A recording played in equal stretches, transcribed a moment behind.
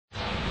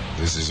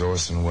This is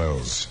Orson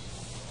Welles,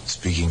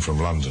 speaking from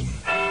London.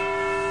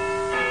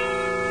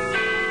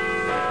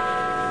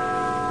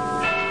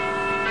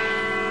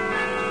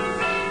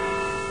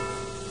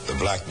 The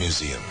Black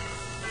Museum.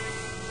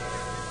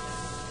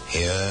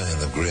 Here, in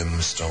the grim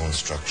stone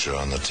structure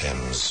on the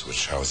Thames,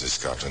 which houses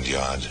Scotland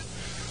Yard,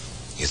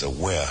 is a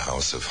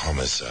warehouse of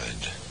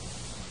homicide.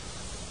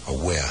 A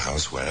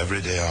warehouse where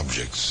everyday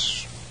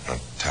objects, a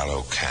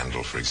tallow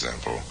candle, for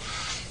example,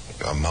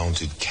 a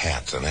mounted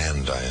cat, an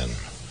andiron,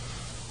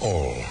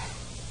 all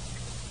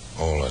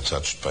are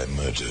touched by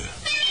murder.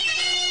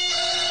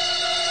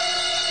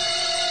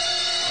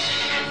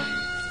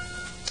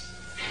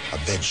 A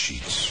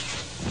bedsheet.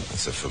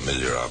 That's a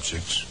familiar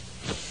object.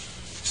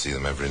 You see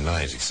them every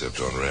night, except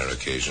on rare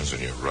occasions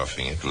when you're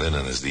roughing it.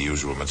 Linen is the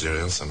usual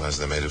material. Sometimes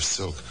they're made of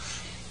silk.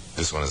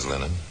 This one is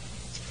linen.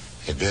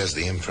 It bears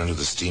the imprint of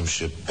the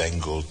steamship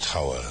Bengal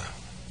Tower.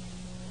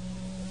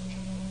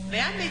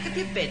 May I make up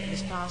your bed,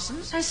 Miss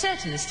Parsons? Oh,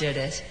 certainly,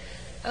 stewardess.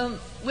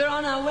 We're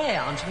on our way,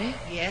 aren't we?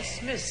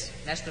 Yes, miss.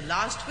 That's the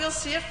last we'll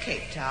see of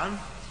Cape Town.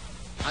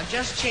 I'll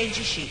just change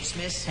your sheets,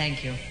 miss.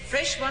 Thank you.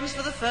 Fresh ones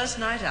for the first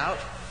night out.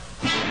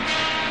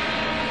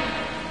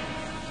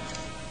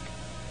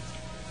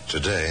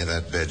 Today,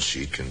 that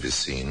bedsheet can be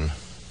seen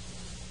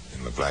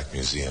in the Black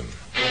Museum.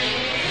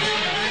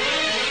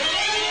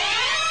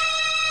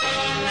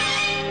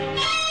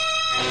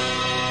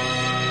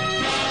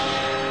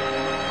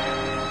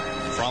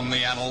 From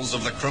the annals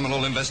of the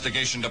Criminal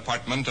Investigation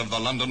Department of the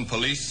London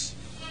Police,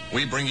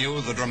 we bring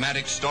you the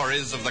dramatic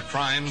stories of the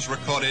crimes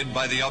recorded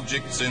by the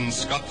objects in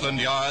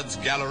Scotland Yard's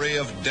Gallery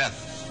of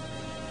Death,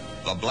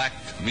 the Black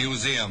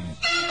Museum.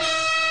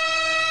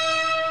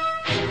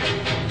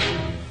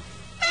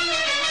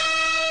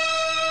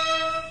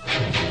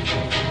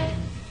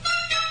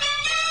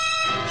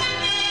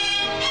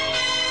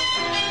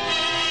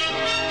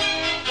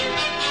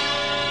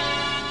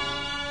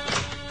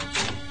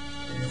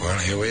 Well,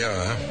 here we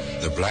are.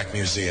 The Black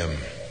Museum,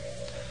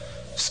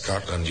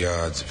 Scotland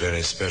Yard's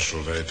very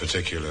special, very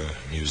particular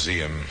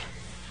museum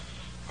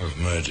of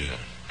murder.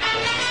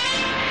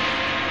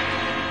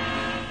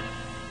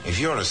 If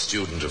you're a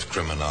student of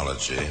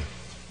criminology,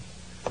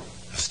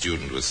 a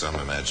student with some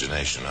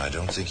imagination, I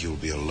don't think you'll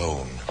be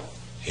alone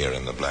here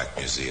in the Black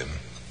Museum.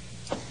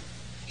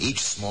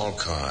 Each small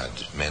card,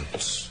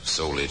 meant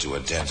solely to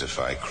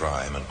identify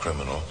crime and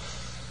criminal,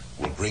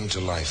 will bring to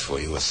life for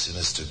you a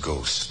sinister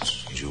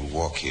ghost, and you'll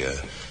walk here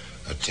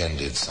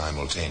attended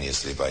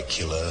simultaneously by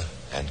killer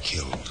and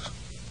killed.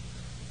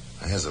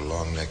 Here's a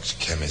long-necked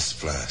chemist's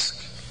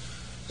flask.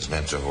 It was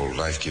meant to hold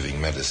life-giving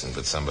medicine,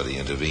 but somebody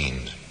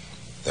intervened.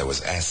 There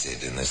was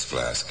acid in this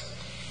flask.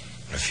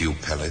 A few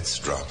pellets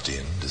dropped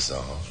in,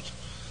 dissolved.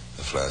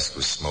 The flask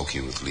was smoky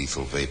with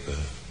lethal vapor.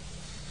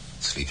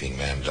 Sleeping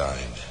man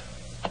died.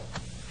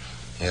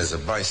 Here's a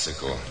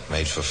bicycle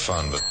made for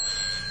fun, but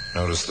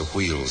notice the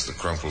wheels, the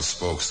crumpled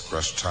spokes,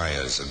 crushed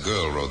tires. A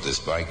girl rode this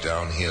bike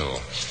downhill,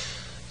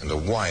 and a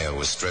wire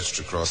was stretched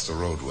across the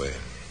roadway.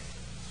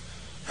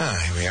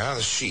 Here we are,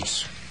 the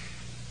sheet.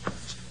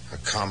 A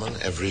common,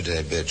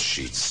 everyday bed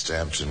sheet,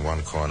 stamped in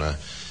one corner,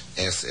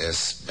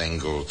 SS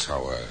Bengal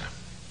Tower.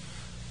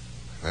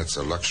 That's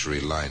a luxury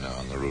liner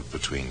on the route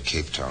between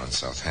Cape Town and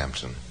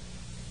Southampton.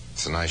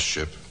 It's a nice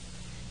ship,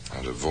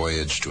 and a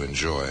voyage to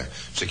enjoy,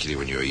 particularly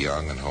when you're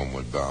young and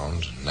homeward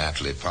bound.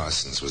 Natalie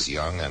Parsons was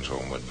young and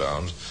homeward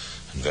bound,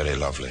 and very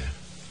lovely.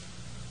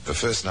 The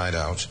first night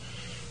out,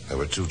 there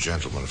were two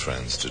gentlemen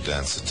friends to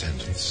dance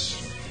attendance.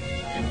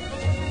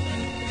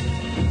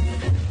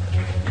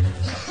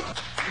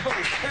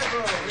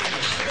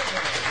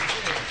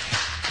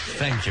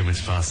 Thank you,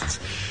 Miss Parsons.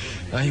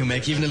 You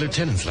make even a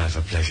lieutenant's life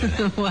a pleasure.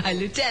 Why,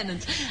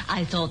 Lieutenant,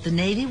 I thought the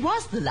Navy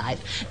was the life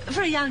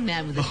for a young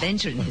man with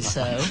adventure in his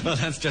soul. Well,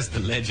 that's just the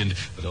legend,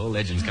 but all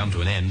legends come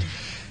to an end.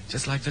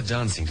 Just like the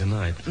dancing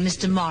tonight.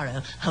 Mr.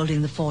 Morrow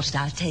holding the fort at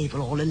our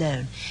table all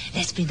alone.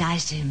 Let's be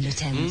nice to him,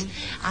 Lieutenant.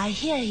 I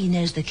hear he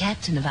knows the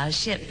captain of our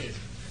ship.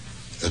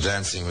 The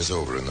dancing was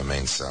over in the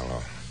main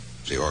salon.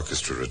 The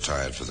orchestra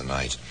retired for the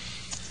night.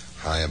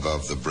 High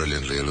above the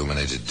brilliantly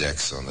illuminated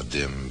decks on the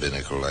dim,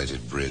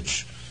 binnacle-lighted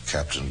bridge,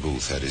 Captain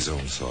Booth had his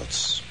own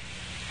thoughts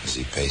as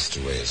he paced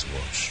away his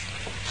watch.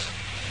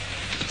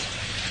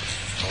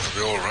 Ought to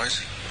be all right.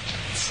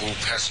 Full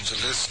passenger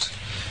list,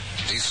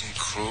 decent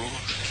crew,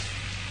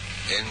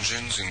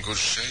 engines in good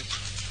shape,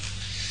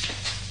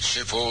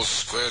 ship all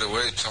squared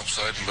away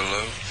topside and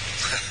below.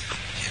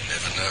 You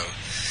never know.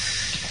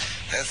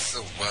 That's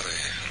the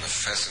worry and the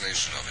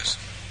fascination of it.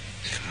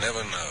 You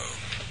never know.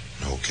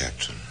 No,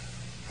 Captain.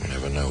 You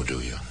never know, do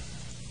you?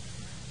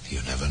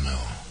 You never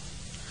know.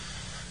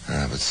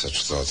 But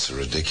such thoughts are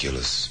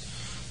ridiculous.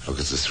 Look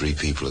at the three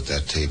people at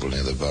that table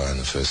near the bar in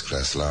the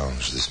first-class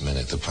lounge this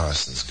minute. The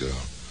Parsons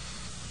girl.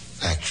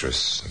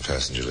 Actress, the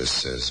passenger list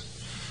says.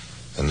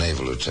 The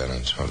naval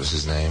lieutenant. What was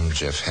his name?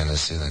 Jeff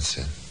Hennessy, that's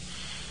it.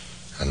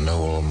 And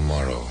Noel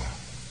Morrow.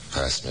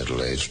 Past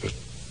middle-aged, but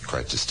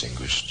quite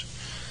distinguished.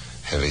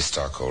 Heavy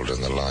stockholder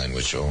in the line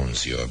which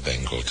owns your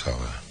Bengal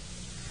Tower.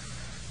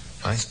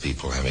 Nice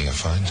people having a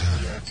fine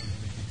time.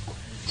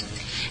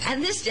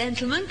 And this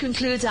gentleman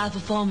concludes our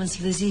performance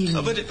for this evening.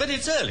 Oh, but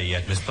it's early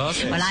yet, Miss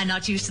Parsons. Well, I'm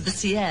not used to the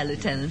sea air,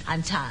 Lieutenant.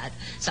 I'm tired,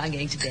 so I'm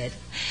going to bed.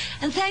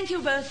 And thank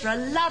you both for a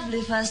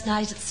lovely first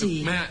night at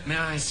sea. May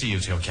I see you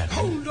to your cabin?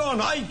 Hold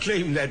on, I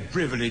claim that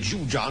privilege.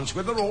 You dance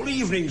with her all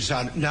evening,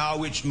 son.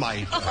 Now it's my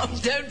turn. Oh,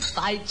 don't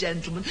fight,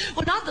 gentlemen.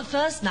 Well, not the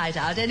first night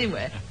out,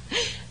 anyway.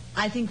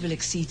 I think we'll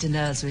accede to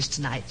Noel's wish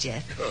tonight,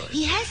 Jeff.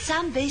 He has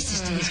some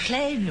basis to his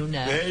claim, you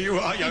know. There you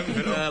are, young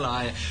fellow. Well,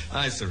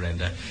 I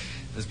surrender.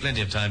 There's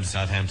plenty of time to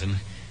Southampton,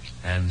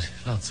 and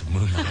lots of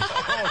moonlight.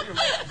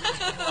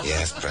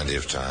 Yes, plenty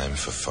of time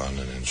for fun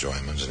and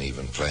enjoyment and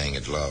even playing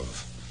at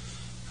love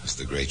as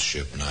the great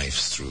ship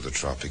knifes through the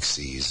tropic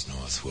seas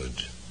northward,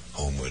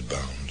 homeward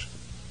bound.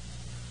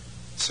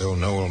 So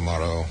Noel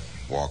Morrow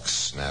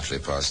walks Natalie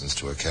Parsons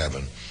to her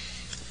cabin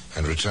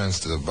and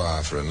returns to the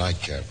bar for a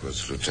nightcap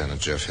with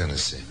Lieutenant Jeff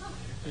Hennessy.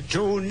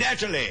 To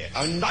Natalie,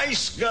 a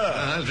nice girl.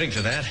 I'll drink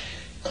to that.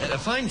 A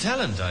fine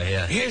talent, I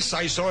hear. Yes,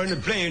 I saw her in a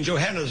play in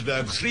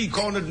Johannesburg,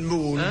 Three-Cornered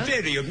Moon. Huh?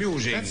 Very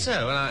amusing. That's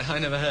so. Well, I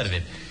never heard of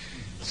it.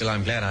 Still,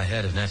 I'm glad I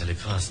heard of Natalie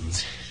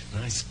Parsons.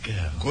 Nice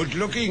girl. Good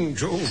looking,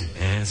 too.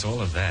 Yes,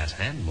 all of that,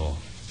 and more.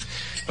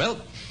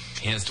 Well,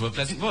 here's to a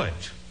pleasant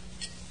voyage.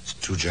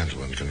 Two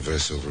gentlemen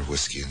converse over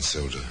whiskey and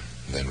soda,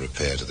 then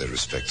repair to their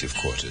respective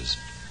quarters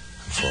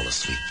and fall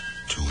asleep.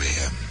 2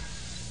 a.m.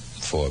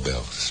 4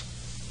 bells.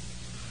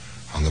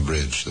 On the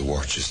bridge, the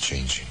watch is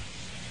changing.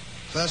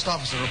 First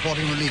officer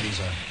reporting relieving,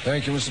 sir.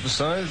 Thank you, Mr.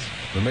 Forsyth.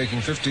 We're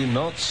making 15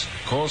 knots,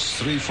 course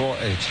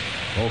 348.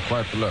 All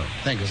quite below.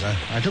 Thank you, sir.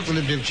 I took the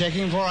liberty of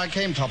checking before I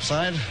came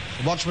topside.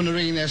 The watchmen are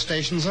ringing their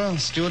stations, sir.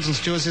 Stewards and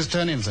stewardesses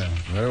turn in, sir.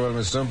 Very well,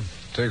 mister.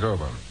 Take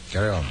over.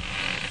 Carry on.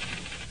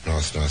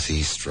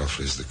 North-northeast,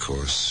 roughly, is the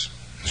course.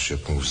 The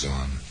ship moves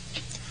on.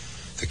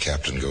 The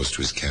captain goes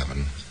to his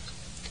cabin.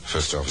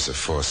 First Officer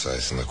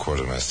Forsyth and the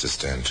quartermaster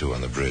stand to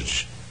on the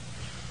bridge.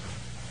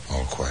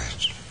 All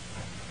quiet.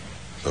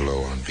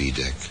 Below on B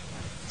deck,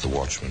 the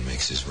watchman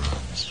makes his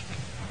rounds.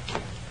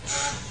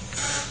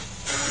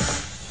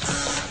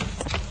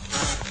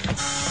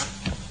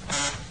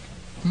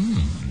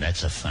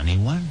 That's a funny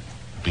one.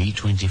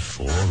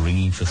 B-24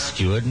 ringing for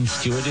steward and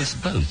stewardess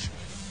both.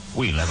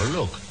 We'll have a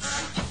look.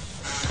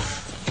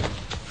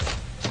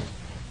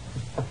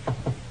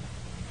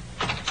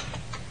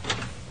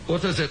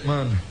 What is it,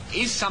 man?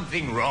 Is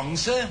something wrong,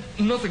 sir?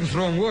 Nothing's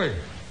wrong, why?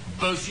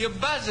 Both your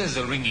buzzers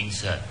are ringing,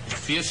 sir.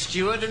 For your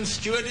steward and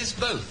stewardess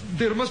both.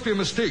 There must be a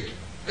mistake.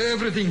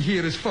 Everything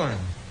here is fine.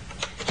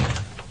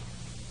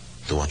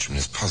 The watchman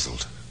is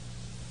puzzled.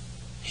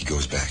 He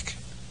goes back.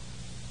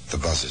 The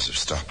buzzers have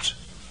stopped.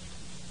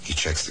 He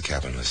checks the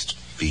cabin list.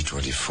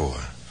 B-24.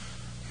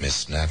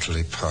 Miss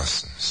Natalie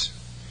Parsons.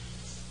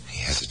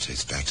 He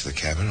hesitates. Back to the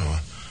cabin or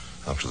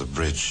up to the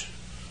bridge?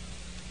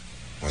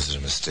 Was it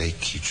a mistake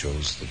he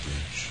chose the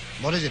bridge?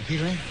 What is it,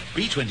 Peter?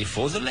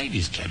 B-24's a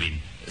ladies' cabin.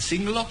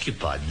 Single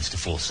occupied, Mr.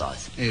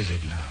 Forsyth. Is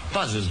it now?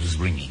 Buzzers was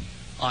ringing.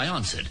 I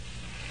answered.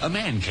 A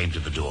man came to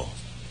the door.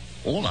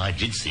 All I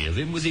did see of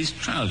him was his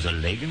trouser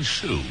leg and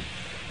shoe.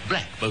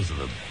 Black, both of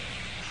them.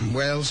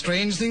 Well,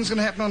 strange things can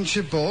happen on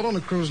shipboard on a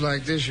cruise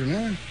like this, you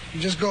know. You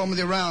just go on with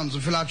your rounds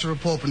and fill out your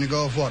report when you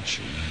go off watch.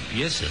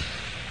 Yes, sir.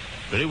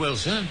 Very well,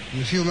 sir.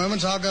 In a few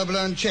moments, I'll go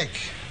below and check.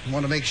 I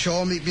want to make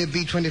sure. Meet me at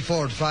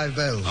B-24 at 5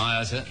 bells.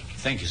 Aye, sir.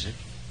 Thank you, sir.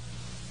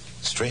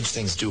 Strange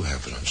things do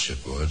happen on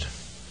shipboard.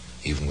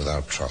 Even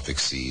without tropic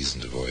seas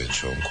and a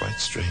voyage home, quite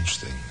strange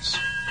things.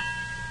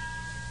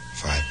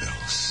 5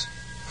 bells.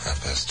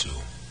 2:30.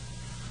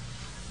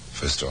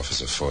 First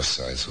Officer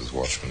Forsyth with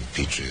Watchman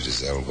Petrie at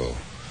his elbow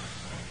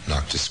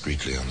knocked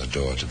discreetly on the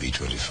door to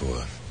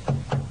B-24.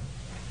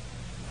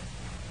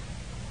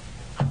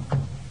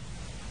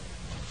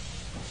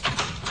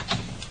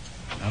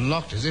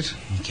 Unlocked, is it?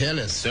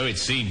 Careless. So it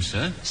seems,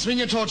 sir. Swing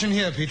your torch in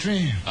here,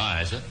 Petrie.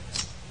 Aye, sir.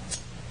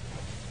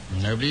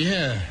 Nobody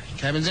here.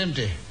 Cabin's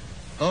empty.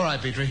 All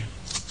right, Petrie.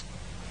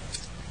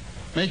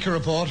 Make your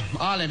report.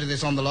 I'll enter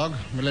this on the log.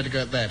 We'll let it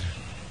go at that.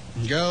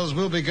 Girls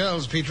will be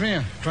girls, Petrie.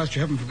 I trust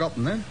you haven't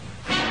forgotten that.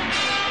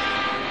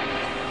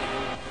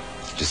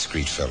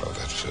 Discreet fellow,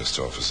 that first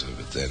officer,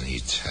 but then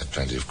he'd had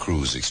plenty of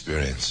cruise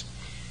experience.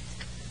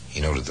 He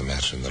noted the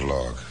matter in the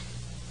log.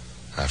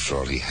 After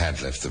all, he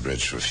had left the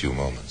bridge for a few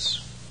moments.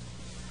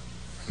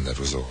 And that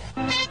was all.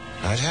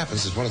 Now, it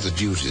happens that one of the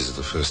duties of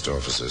the first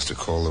officer is to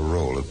call the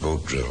roll at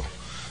boat drill.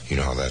 You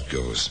know how that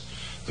goes.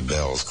 The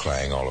bells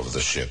clang all over the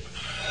ship.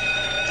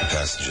 The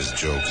passengers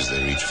joke as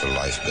they reach for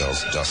life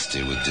belts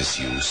dusty with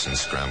disuse and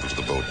scramble to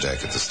the boat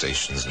deck at the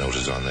stations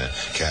noted on their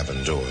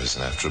cabin doors.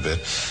 And after a bit,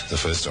 the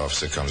first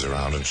officer comes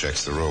around and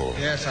checks the roll.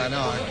 Yes, I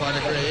know. I quite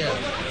agree,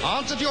 yeah.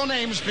 Answer to your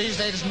names, please,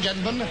 ladies and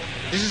gentlemen.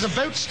 This is a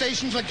boat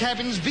station for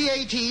cabins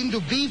B-18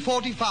 to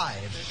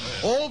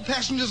B-45. All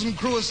passengers and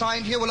crew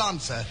assigned here will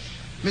answer.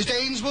 Mr.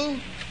 Ainsworth?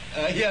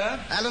 Here.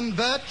 Alan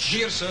Birch?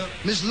 Here, sir.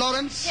 Miss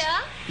Lawrence?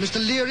 Here. Mr.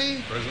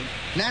 Leary? Present.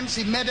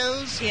 Nancy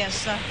Meadows? Yes,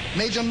 sir.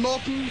 Major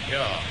Norton?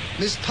 Yeah.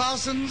 Miss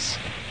Parsons?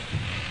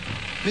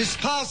 Miss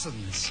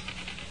Parsons?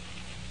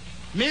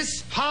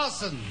 Miss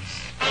Parsons!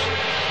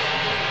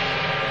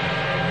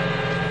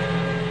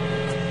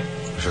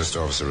 first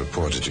officer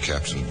reported to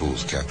Captain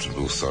Booth. Captain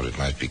Booth thought it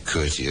might be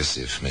courteous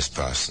if Miss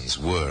Parsons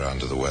were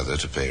under the weather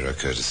to pay her a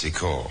courtesy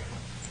call.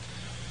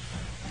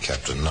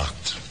 Captain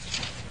knocked.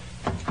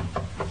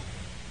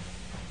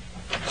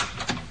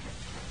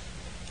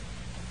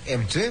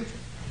 Empty.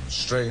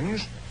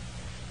 Strange.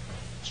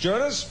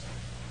 Stewardess?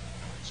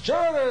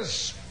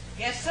 Stewardess!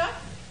 Yes, sir?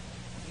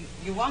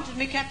 You wanted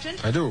me, Captain?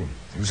 I do.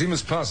 You see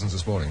Miss Parsons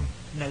this morning?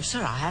 No, sir,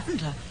 I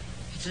haven't.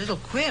 It's a little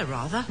queer,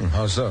 rather.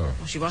 How so?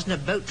 Well, she wasn't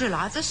at boat drill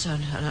either, sir,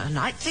 and her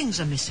night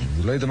things are missing.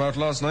 You laid them out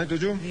last night,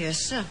 did you? Yes,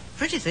 sir.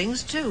 Pretty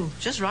things, too.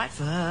 Just right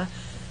for her.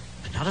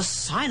 But not a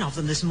sign of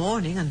them this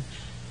morning, and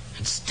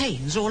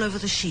stains all over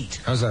the sheet.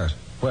 How's that?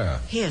 Where?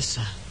 Here,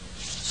 sir.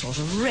 Sort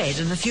of red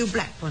and a few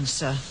black ones,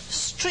 sir.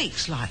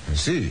 Streaks like. I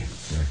see.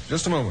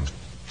 Just a moment.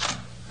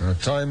 There are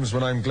times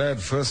when I'm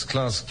glad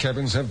first-class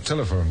cabins have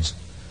telephones.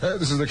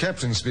 This is the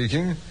captain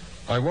speaking.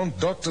 I want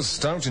Dr.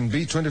 Stout in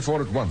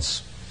B24 at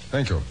once.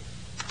 Thank you.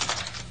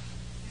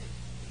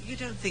 You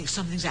don't think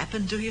something's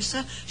happened, do you,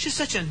 sir? She's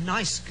such a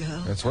nice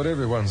girl. That's what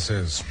everyone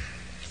says.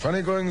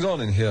 Funny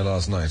goings-on in here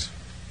last night.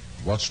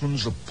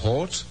 Watchman's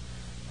report,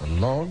 a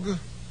log.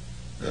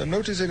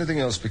 Notice anything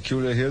else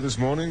peculiar here this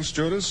morning,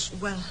 stewardess?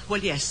 Well,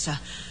 yes, sir.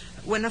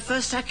 When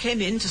I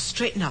came in to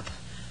straighten up,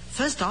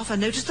 first off, I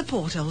noticed the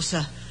porthole,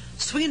 sir.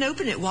 Swinging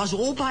open it was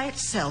all by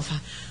itself.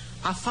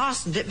 I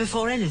fastened it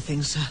before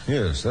anything, sir.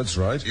 Yes, that's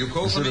right. You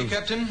called for me,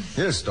 Captain?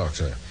 Yes,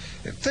 Doctor.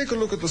 Take a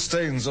look at the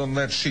stains on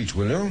that sheet,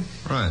 will you?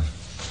 Right.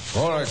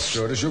 All right,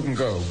 stewardess, you can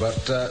go,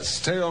 but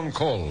stay on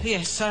call.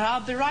 Yes, sir,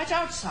 I'll be right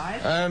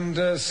outside.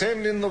 And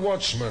send in the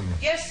watchman.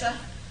 Yes, sir.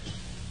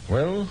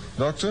 Well,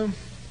 Doctor?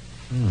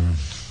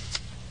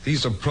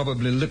 These are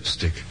probably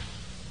lipstick.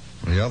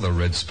 The other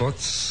red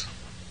spots,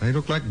 they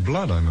look like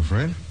blood, I'm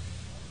afraid.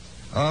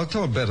 I'll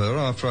tell better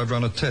after I've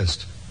run a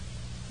test.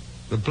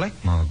 The black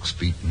marks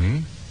beat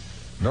me.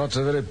 Not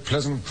a very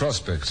pleasant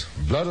prospect.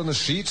 Blood on the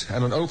sheet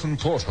and an open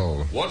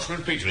porthole.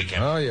 Watchman Petrie,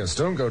 Captain. Ah, yes,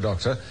 don't go,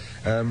 Doctor.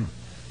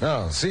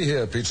 Now, see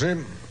here,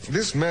 Petrie.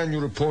 This man you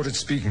reported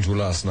speaking to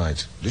last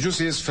night. Did you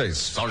see his face?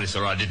 Sorry,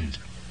 sir, I didn't.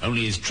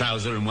 Only his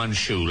trouser and one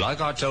shoe, like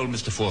I told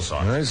Mr. Forsyth.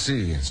 I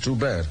see. It's too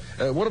bad.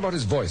 What about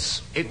his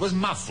voice? It was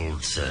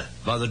muffled, sir,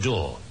 by the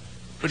door.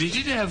 But he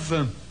did have,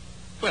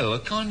 a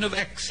kind of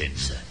accent,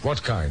 sir.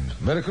 What kind?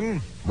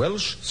 American?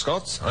 Welsh?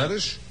 Scots?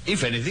 Irish?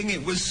 If anything,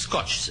 it was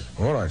Scotch, sir.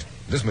 All right.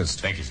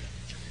 Dismissed. Thank you, sir.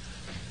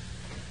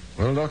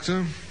 Well,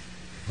 Doctor?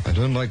 I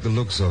don't like the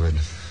looks of it.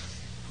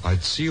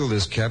 I'd seal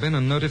this cabin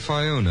and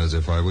notify owners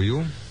if I were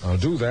you. I'll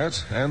do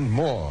that and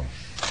more.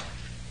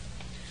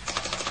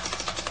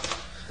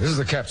 This is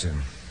the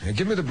captain.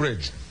 Give me the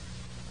bridge.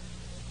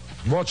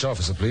 Watch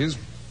officer, please.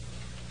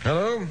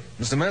 Hello,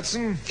 Mr.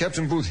 Matson,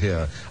 Captain Booth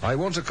here. I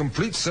want a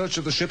complete search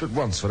of the ship at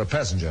once for a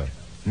passenger.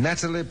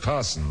 Natalie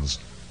Parsons.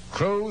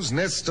 Crow's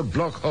Nest a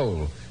block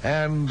hole.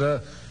 And,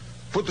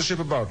 put the ship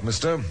about,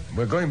 mister.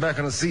 We're going back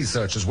on a sea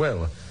search as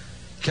well.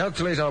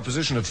 Calculate our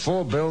position at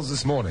 4 bells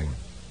this morning.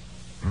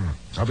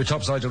 I'll be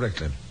topside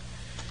directly.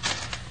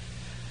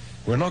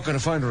 We're not going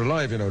to find her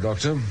alive, you know,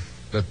 Doctor.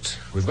 But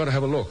we've got to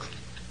have a look.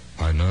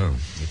 I know.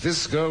 If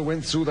this girl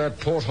went through that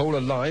porthole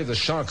alive, the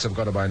sharks have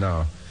got her by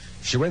now.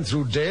 If she went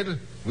through dead,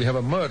 we have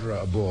a murderer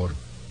aboard.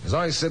 As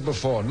I said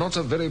before, not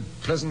a very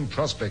pleasant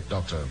prospect,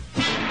 Doctor.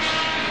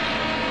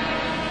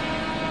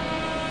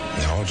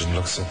 No, it didn't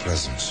look so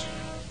pleasant.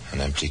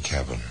 An empty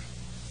cabin,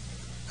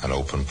 an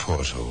open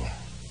porthole,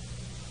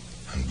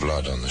 and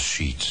blood on the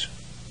sheet.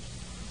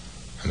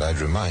 And I'd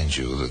remind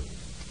you that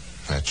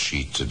that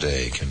sheet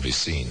today can be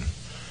seen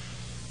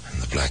in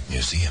the Black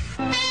Museum.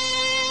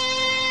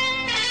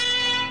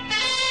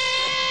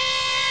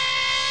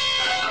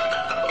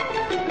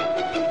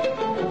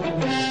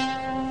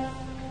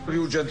 Do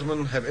you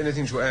gentlemen have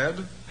anything to add?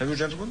 Have you,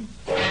 gentlemen?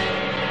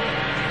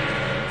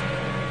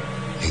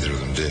 Neither of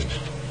them did.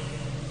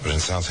 But in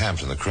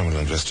Southampton, the Criminal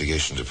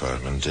Investigation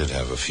Department did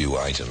have a few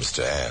items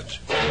to add.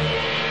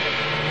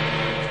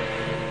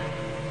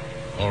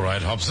 All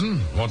right, Hobson.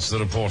 What's the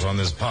report on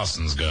this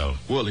Parsons girl?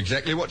 Well,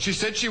 exactly what she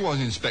said she was,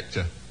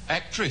 Inspector.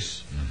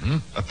 Actress. Mm-hmm.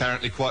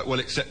 Apparently quite well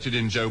accepted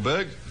in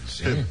Joburg.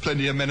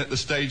 Plenty of men at the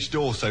stage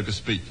door, so to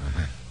speak.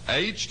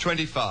 Age,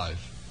 25.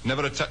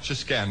 Never a touch of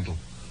scandal.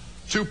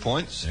 2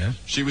 points. Yeah?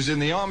 She was in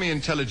the Army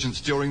Intelligence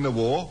during the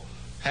war.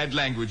 Had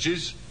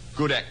languages.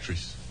 Good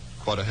actress.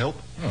 Quite a help.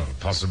 Oh,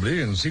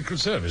 possibly in Secret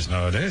Service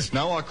nowadays.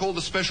 No, I called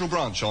the special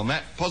branch on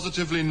that.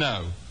 Positively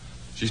no.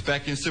 She's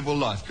back in civil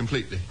life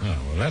completely. Oh,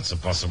 well, that's a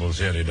possible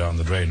theory down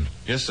the drain.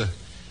 Yes, sir.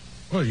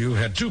 Well, you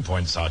had 2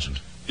 points, Sergeant.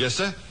 Yes,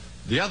 sir.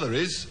 The other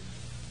is,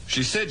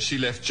 she said she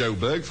left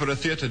Joburg for a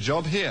theatre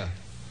job here.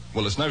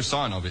 Well, there's no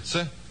sign of it,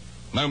 sir.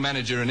 No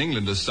manager in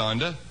England has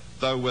signed her,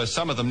 though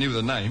some of them knew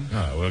the name.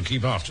 Oh, we'll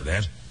keep after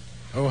that.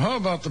 Oh, how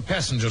about the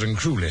passenger and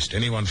crew list?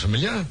 Anyone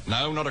familiar?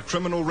 No, not a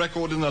criminal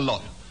record in the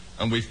lot.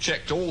 And we've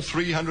checked all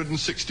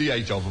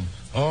 368 of them.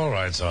 All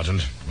right,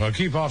 Sergeant. Well,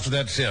 keep after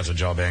that theatre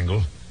job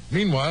angle.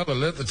 Meanwhile,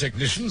 alert the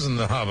technicians and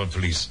the harbour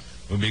police.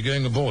 We'll be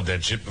going aboard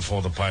that ship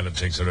before the pilot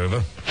takes her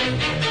over.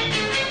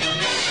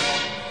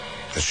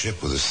 The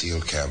ship with a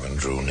sealed cabin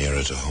drew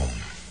nearer to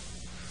home.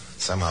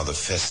 Somehow the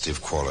festive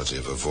quality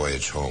of a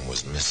voyage home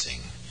was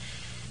missing.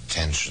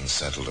 Tension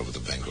settled over the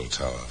Bengal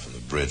Tower, from the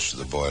bridge to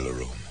the boiler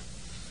room.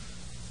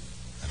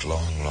 At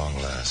long, long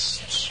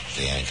last,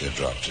 the anchor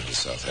dropped into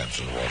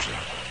Southampton water.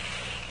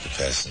 The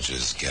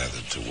passengers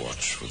gathered to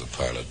watch for the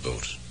pilot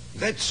boat.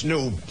 That's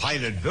no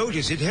pilot boat,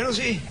 is it,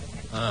 Halsey?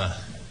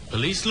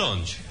 Police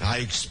launch. I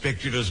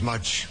expected as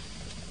much.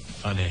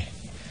 Funny.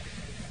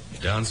 You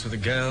dance with a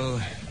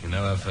girl, you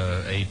know her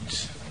for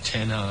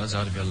 8-10 hours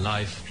out of your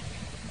life.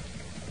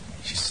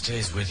 She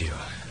stays with you.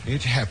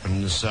 It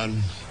happens,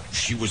 son.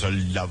 She was a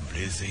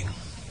lovely thing.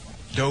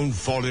 Don't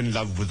fall in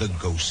love with a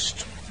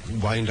ghost. You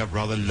wind up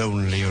rather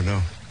lonely, you know.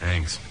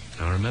 Thanks.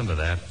 I'll remember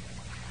that.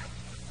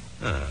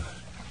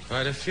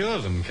 Quite a few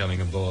of them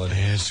coming aboard.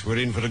 Yes, we're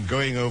in for a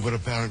going over,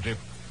 apparently.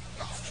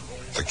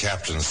 The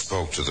captain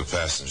spoke to the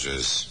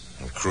passengers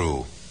and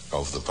crew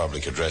over the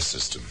public address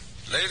system.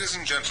 Ladies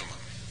and gentlemen,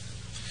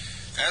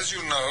 as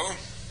you know,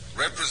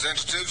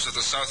 representatives of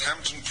the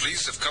Southampton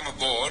police have come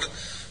aboard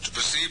to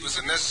proceed with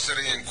the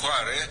necessary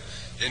inquiry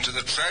into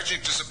the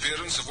tragic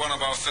disappearance of one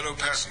of our fellow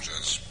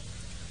passengers.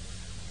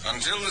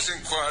 Until this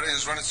inquiry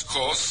has run its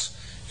course,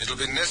 it will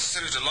be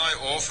necessary to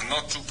lie off and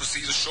not to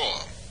proceed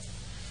ashore.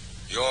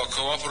 Your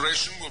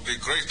cooperation will be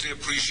greatly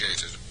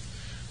appreciated,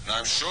 and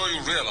I'm sure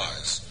you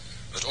realize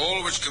that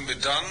all which can be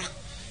done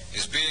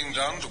is being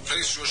done to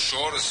place you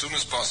ashore as soon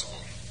as possible.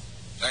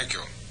 Thank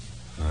you.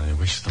 I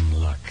wish them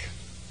luck.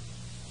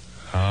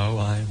 How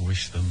I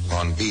wish them luck.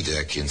 On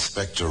B-deck,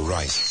 Inspector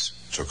Rice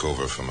took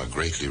over from a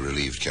greatly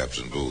relieved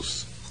Captain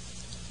Booth.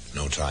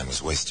 No time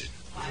was wasted.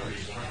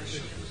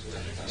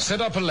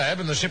 Set up a lab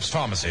in the ship's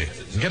pharmacy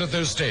and get at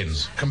those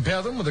stains.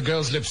 Compare them with the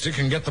girl's lipstick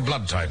and get the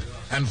blood type.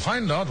 And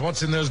find out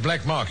what's in those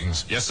black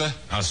markings. Yes, sir.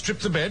 Now strip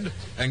the bed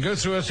and go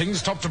through her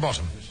things top to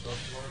bottom.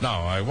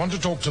 Now, I want to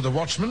talk to the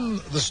watchman,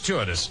 the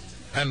stewardess.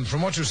 And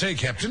from what you say,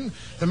 Captain,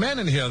 the man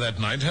in here that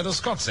night had a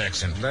Scots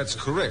accent. That's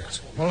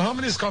correct. Well, how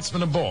many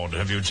Scotsmen aboard?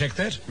 Have you checked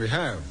that? We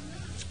have.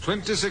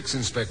 26,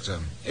 Inspector.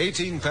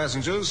 18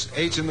 passengers,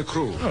 8 in the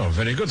crew. Oh,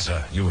 very good,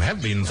 sir. You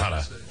have been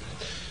thorough.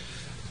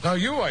 Now,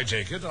 you, I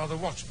take it, are the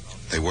watchmen.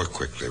 They worked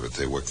quickly, but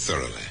they worked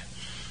thoroughly.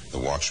 The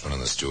watchman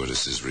and the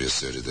stewardesses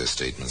reasserted their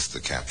statements to the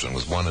captain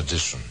with one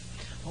addition.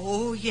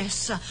 Oh, yes,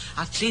 sir.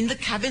 I cleaned the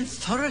cabin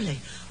thoroughly.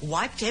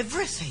 Wiped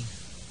everything.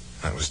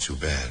 That was too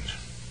bad.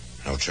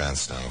 No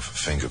chance now for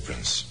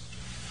fingerprints.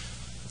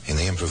 In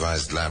the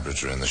improvised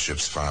laboratory in the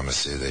ship's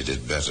pharmacy, they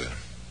did better.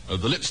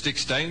 The lipstick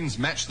stains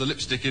match the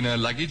lipstick in her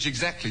luggage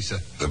exactly, sir.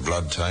 The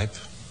blood type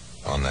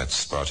on that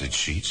spotted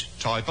sheet?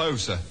 Type O,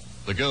 sir.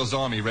 The girl's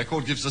army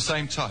record gives the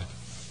same type.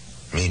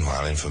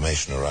 Meanwhile,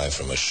 information arrived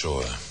from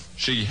ashore.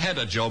 She had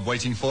a job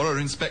waiting for her,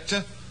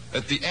 Inspector,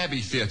 at the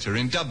Abbey Theatre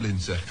in Dublin,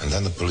 sir. And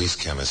then the police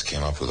chemist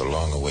came up with a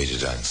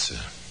long-awaited answer.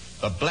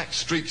 The black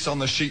streaks on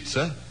the sheet,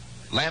 sir.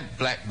 Lamp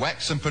black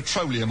wax and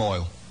petroleum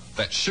oil.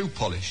 That's shoe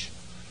polish.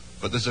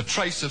 But there's a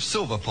trace of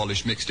silver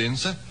polish mixed in,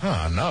 sir.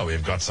 Now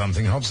we've got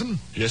something, Hobson.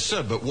 Yes,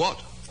 sir, but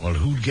what? Well,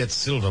 who'd get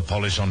silver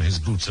polish on his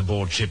boots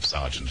aboard ship,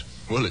 Sergeant?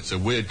 Well, it's a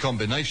weird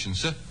combination,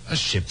 sir. A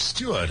ship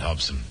steward,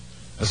 Hobson.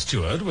 A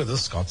steward with a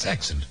Scots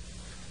accent.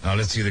 Now,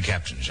 let's see the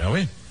captain, shall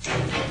we?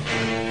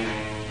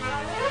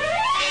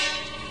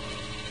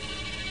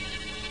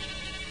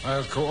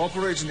 I'll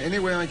cooperate in any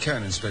way I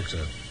can,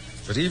 Inspector.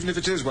 But even if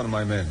it is one of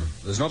my men,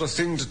 there's not a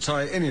thing to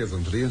tie any of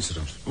them to the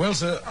incident. Well,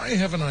 sir, I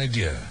have an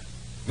idea.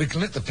 We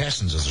can let the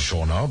passengers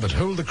ashore now, but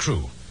hold the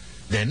crew.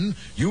 Then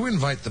you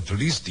invite the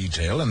police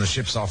detail and the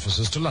ship's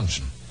officers to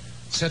luncheon.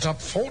 Set up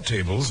 4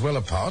 tables well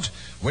apart,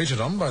 waited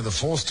on by the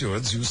 4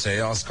 stewards you say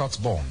are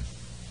Scots-born.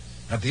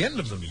 At the end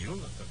of the meal...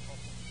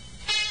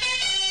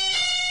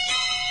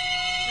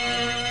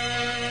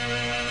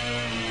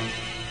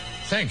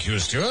 Thank you,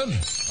 steward.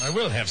 I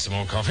will have some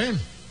more coffee.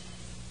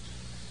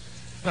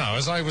 Now,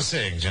 as I was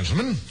saying,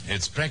 gentlemen,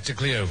 it's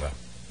practically over.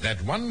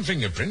 That one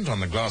fingerprint on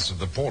the glass of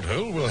the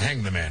porthole will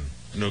hang the man.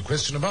 No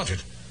question about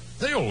it.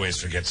 They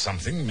always forget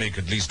something, make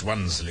at least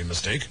one silly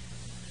mistake.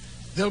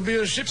 There'll be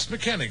a ship's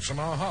mechanic from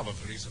our harbour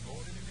police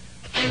aboard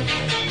in a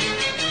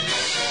minute.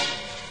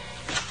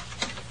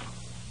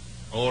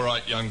 All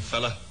right, young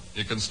fella.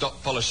 You can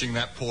stop polishing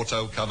that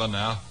porthole cover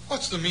now.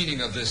 What's the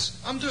meaning of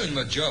this? I'm doing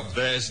my job.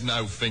 There's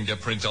no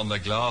fingerprint on the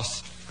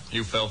glass.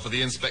 You fell for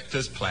the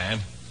inspector's plan.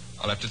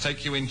 I'll have to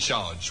take you in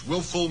charge.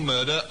 Willful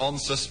murder on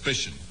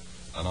suspicion.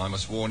 And I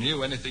must warn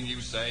you, anything you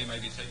say may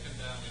be taken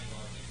down in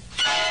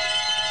writing.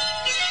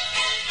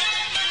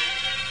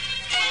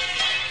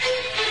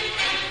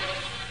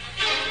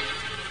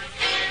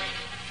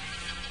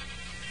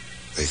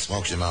 They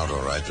smoked him out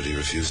all right, but he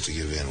refused to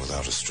give in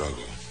without a struggle.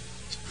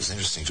 It was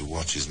interesting to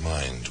watch his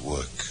mind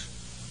work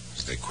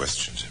as they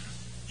questioned him.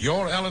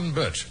 You're Alan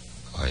Burt.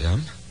 I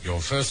am.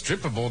 Your first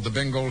trip aboard the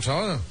Bengal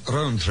Tower?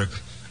 Round trip.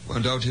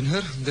 Went out in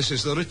her. This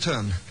is the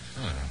return.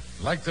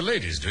 Like the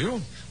ladies, do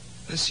you?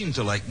 They seem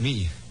to like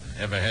me.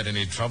 Ever had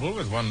any trouble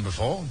with one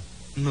before?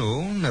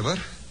 No, never.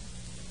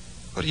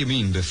 What do you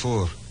mean,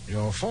 before?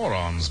 Your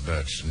forearms,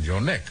 Burt, and your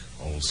neck,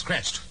 all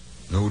scratched.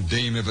 No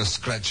dame ever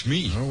scratched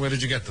me. Oh, where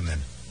did you get them, then?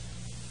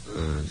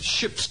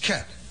 Ship's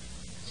cat.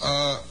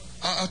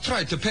 I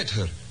tried to pet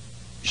her.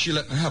 She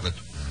let me have it.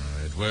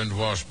 It won't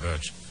wash,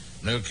 Birch.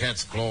 No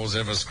cat's claws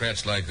ever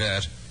scratched like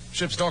that.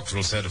 Ship's doctor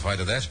will certify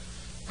to that.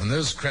 And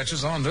those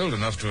scratches aren't old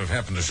enough to have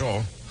happened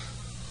ashore.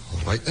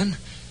 All right, then.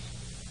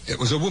 It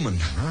was a woman.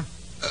 Huh?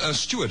 A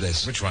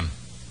stewardess. Which one?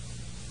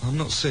 I'm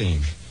not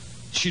saying.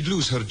 She'd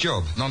lose her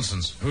job.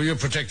 Nonsense. Who are you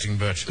protecting,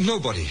 Birch?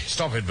 Nobody.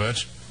 Stop it,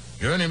 Birch.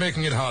 You're only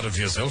making it harder for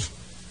yourself.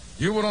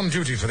 You were on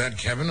duty for that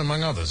cabin,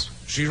 among others.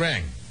 She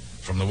rang.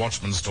 From the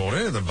watchman's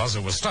story, the buzzer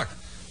was stuck.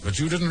 But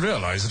you didn't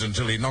realize it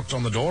until he knocked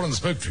on the door and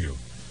spoke to you.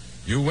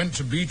 You went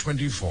to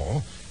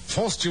B-24,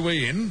 forced your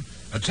way in,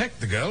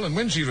 attacked the girl, and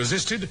when she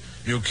resisted,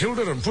 you killed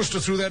her and pushed her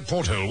through that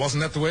porthole.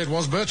 Wasn't that the way it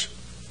was, Birch?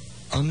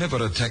 I'll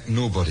never attack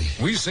nobody.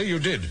 We say you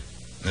did.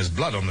 There's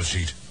blood on the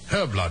sheet.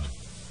 Her blood.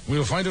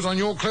 We'll find it on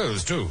your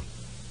clothes, too.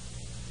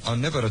 I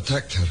never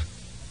attacked her.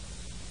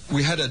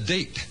 We had a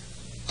date.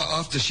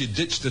 After she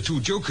ditched the two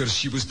jokers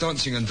she was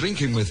dancing and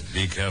drinking with.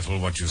 Be careful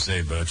what you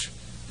say, Birch.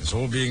 It's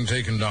all being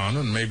taken down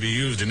and may be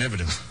used in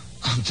evidence.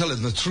 I'm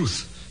telling the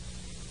truth.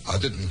 I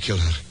didn't kill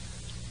her.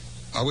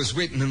 I was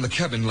waiting in the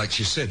cabin like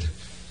she said.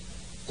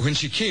 When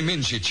she came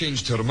in, she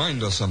changed her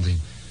mind or something.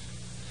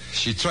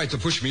 She tried to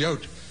push me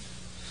out.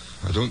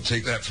 I don't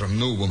take that from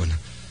no woman.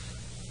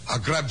 I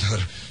grabbed her.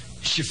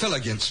 She fell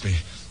against me.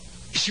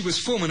 She was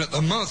foaming at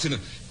the mouth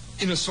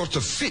in a sort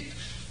of fit.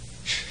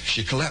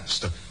 She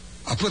collapsed.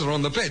 I put her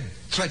on the bed,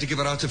 tried to give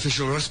her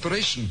artificial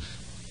respiration.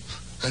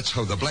 That's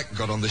how the black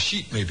got on the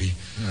sheet, maybe.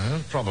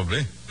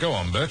 Probably. Go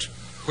on, Bert.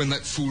 When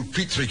that fool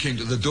Petrie came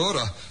to the door,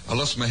 I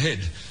lost my head.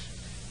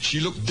 She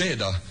looked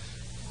dead.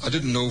 I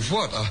didn't know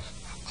what.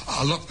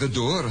 I locked the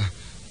door.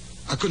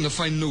 I couldn't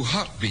find no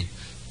heartbeat.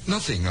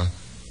 Nothing.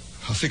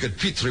 I figured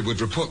Petrie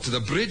would report to the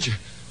bridge.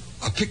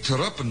 I picked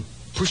her up and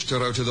pushed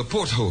her out of the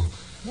porthole.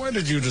 Why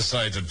did you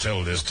decide to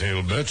tell this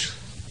tale, Bert?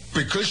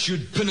 Because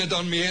you'd pin it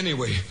on me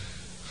anyway.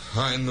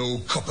 I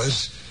know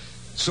coppers.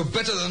 So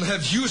better than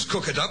have yous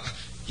cook it up,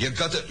 you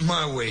got it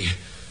my way.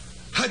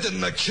 I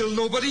didn't kill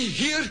nobody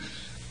here.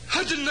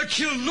 I didn't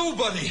kill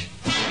nobody.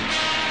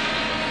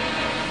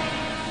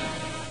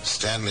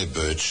 Stanley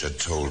Birch had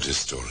told his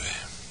story.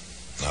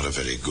 Not a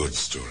very good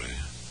story.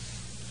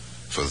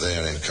 For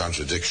there, in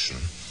contradiction,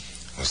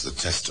 was the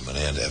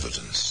testimony and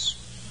evidence,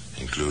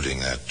 including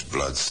that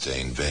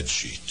blood-stained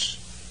bedsheet,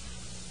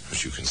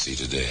 which you can see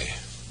today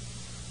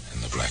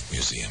in the Black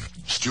Museum.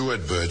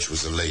 Stuart Birch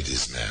was a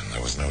ladies' man.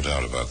 There was no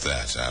doubt about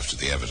that after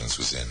the evidence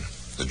was in.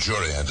 The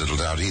jury had little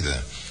doubt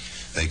either.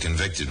 They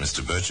convicted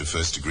Mr. Birch of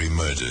first-degree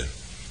murder,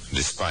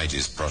 despite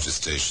his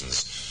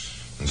protestations,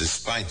 and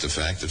despite the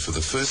fact that for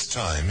the first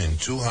time in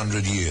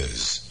 200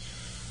 years,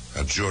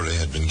 a jury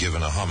had been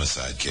given a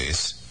homicide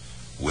case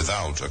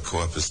without a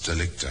corpus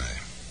delicti.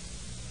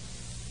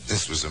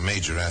 This was a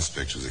major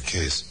aspect of the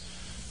case,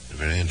 a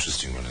very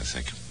interesting one, I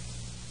think.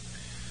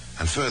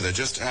 And further,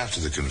 just after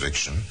the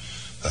conviction,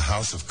 the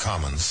House of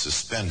Commons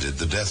suspended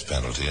the death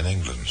penalty in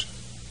England.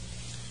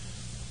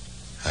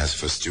 As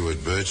for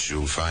Stuart Birch,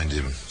 you'll find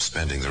him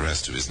spending the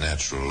rest of his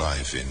natural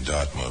life in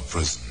Dartmoor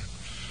prison.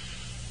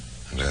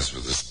 And as for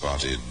the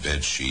spotted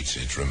bedsheet,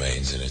 it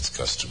remains in its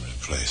customary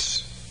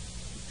place,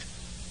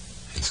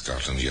 in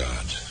Scotland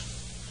Yard,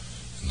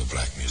 in the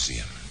Black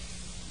Museum.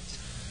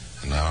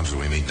 And now, until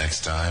we meet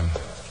next time,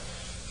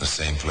 the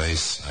same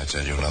place, I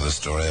tell you another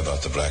story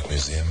about the Black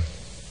Museum.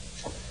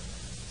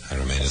 I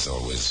remain, as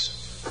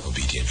always,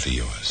 obediently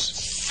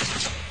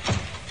yours.